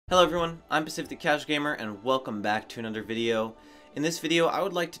Hello everyone, I'm Pacific the Casual Gamer and welcome back to another video. In this video I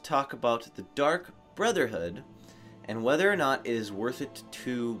would like to talk about the Dark Brotherhood and whether or not it is worth it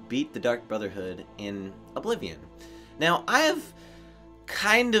to beat the Dark Brotherhood in Oblivion. Now I have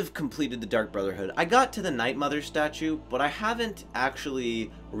kind of completed the Dark Brotherhood. I got to the Night Mother statue, but I haven't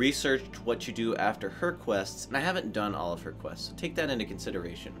actually researched what you do after her quests, and I haven't done all of her quests, so take that into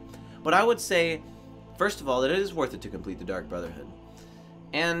consideration. But I would say, first of all, that it is worth it to complete the Dark Brotherhood.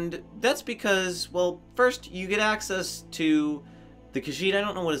 And that's because, well, first, you get access to the Khajiit. I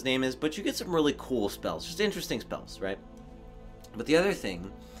don't know what his name is, but you get some really cool spells. Just interesting spells, right? But the other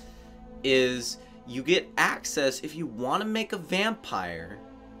thing is you get access, if you want to make a vampire,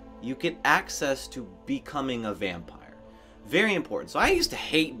 you get access to becoming a vampire. Very important. So I used to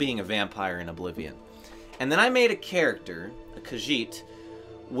hate being a vampire in Oblivion. And then I made a character, a Khajiit,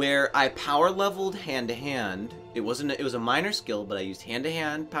 where I power leveled hand to hand. It was a minor skill, but I used hand to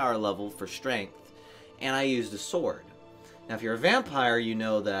hand power level for strength, and I used a sword. Now if you're a vampire, you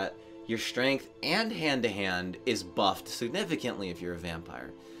know that your strength and hand to hand is buffed significantly if you're a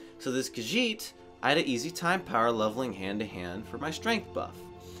vampire. So this Khajiit, I had an easy time power leveling hand to hand for my strength buff.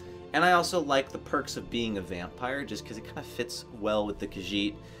 And I also like the perks of being a vampire just because it kind of fits well with the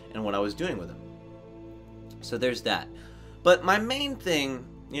Khajiit and what I was doing with him. So there's that. But my main thing,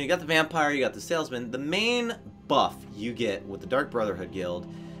 you got the vampire, you got the salesman. The main buff you get with the Dark Brotherhood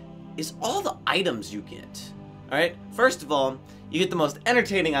Guild is all the items you get. Alright, first of all, you get the most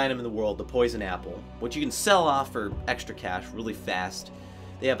entertaining item in the world, the poison apple, which you can sell off for extra cash really fast.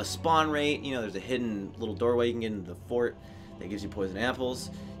 They have a spawn rate, there's a hidden little doorway you can get into the fort that gives you poison apples.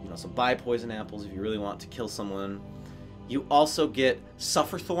 You can also buy poison apples if you really want to kill someone. You also get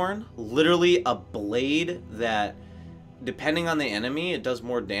Sufferthorn, literally a blade that, depending on the enemy, it does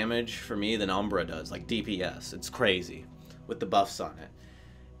more damage for me than Umbra does, like DPS. It's crazy with the buffs on it.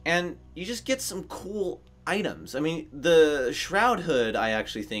 And you just get some cool items. I mean, the Shroud Hood, I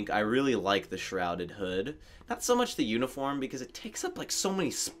actually think I really like the Shrouded Hood. Not so much the uniform, because it takes up like so many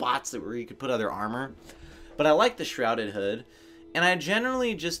spots where you could put other armor. But I like the Shrouded Hood. And I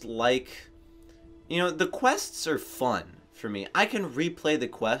generally just like, the quests are fun for me. I can replay the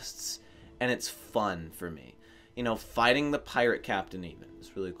quests, and it's fun for me. Fighting the pirate captain even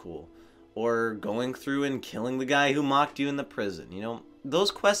is really cool. Or going through and killing the guy who mocked you in the prison.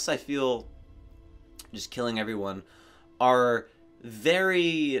 Those quests, I feel, just killing everyone, are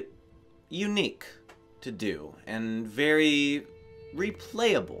very unique to do. And very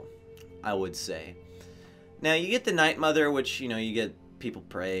replayable, I would say. Now, you get the Night Mother, which, you get people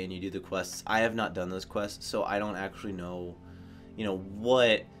pray and you do the quests. I have not done those quests, so I don't actually know,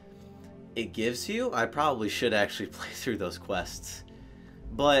 what it gives you. I probably should actually play through those quests.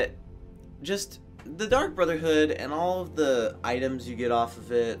 But just the Dark Brotherhood and all of the items you get off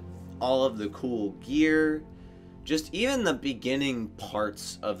of it, all of the cool gear, just even the beginning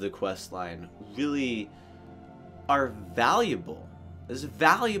parts of the quest line really are valuable. It's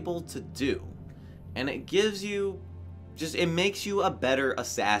valuable to do. And it gives you, it makes you a better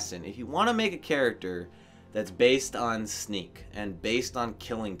assassin. If you want to make a character that's based on sneak and based on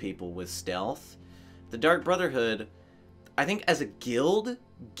killing people with stealth, the Dark Brotherhood, I think as a guild,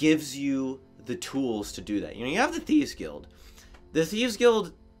 gives you the tools to do that. You have the Thieves Guild. The Thieves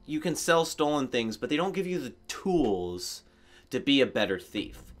Guild, you can sell stolen things, but they don't give you the tools to be a better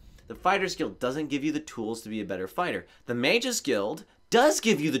thief. The Fighters Guild doesn't give you the tools to be a better fighter. The Mages Guild does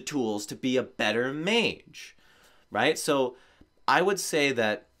give you the tools to be a better mage, right? So I would say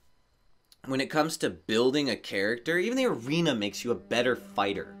that when it comes to building a character, even the arena makes you a better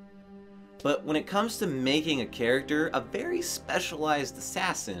fighter. But when it comes to making a character, a very specialized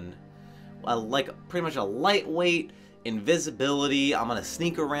assassin, like pretty much a lightweight, invisibility, I'm gonna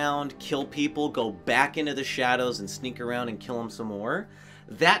sneak around, kill people, go back into the shadows and sneak around and kill them some more.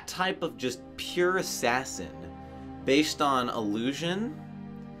 That type of just pure assassin, based on illusion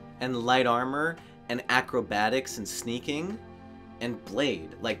and light armor and acrobatics and sneaking and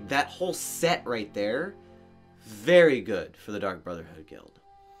blade, like that whole set right there, very good for the Dark Brotherhood Guild.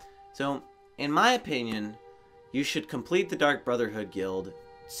 So in my opinion, you should complete the Dark Brotherhood Guild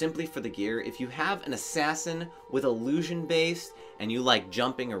simply for the gear. If you have an assassin with illusion based and you like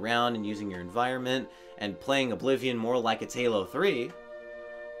jumping around and using your environment and playing Oblivion more like it's Halo 3,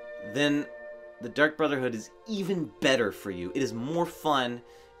 then the Dark Brotherhood is even better for you. It is more fun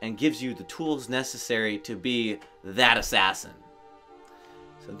and gives you the tools necessary to be that assassin.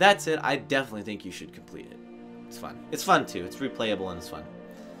 So that's it. I definitely think you should complete it. It's fun. It's fun too. It's replayable and it's fun.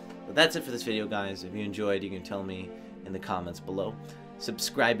 But that's it for this video, guys. If you enjoyed, you can tell me in the comments below.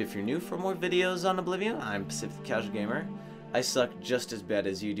 Subscribe if you're new for more videos on Oblivion. I'm Pacific the Casual Gamer, I suck just as bad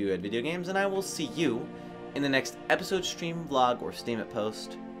as you do at video games, and I will see you in the next episode, stream, vlog, or statement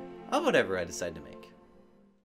post of whatever I decide to make.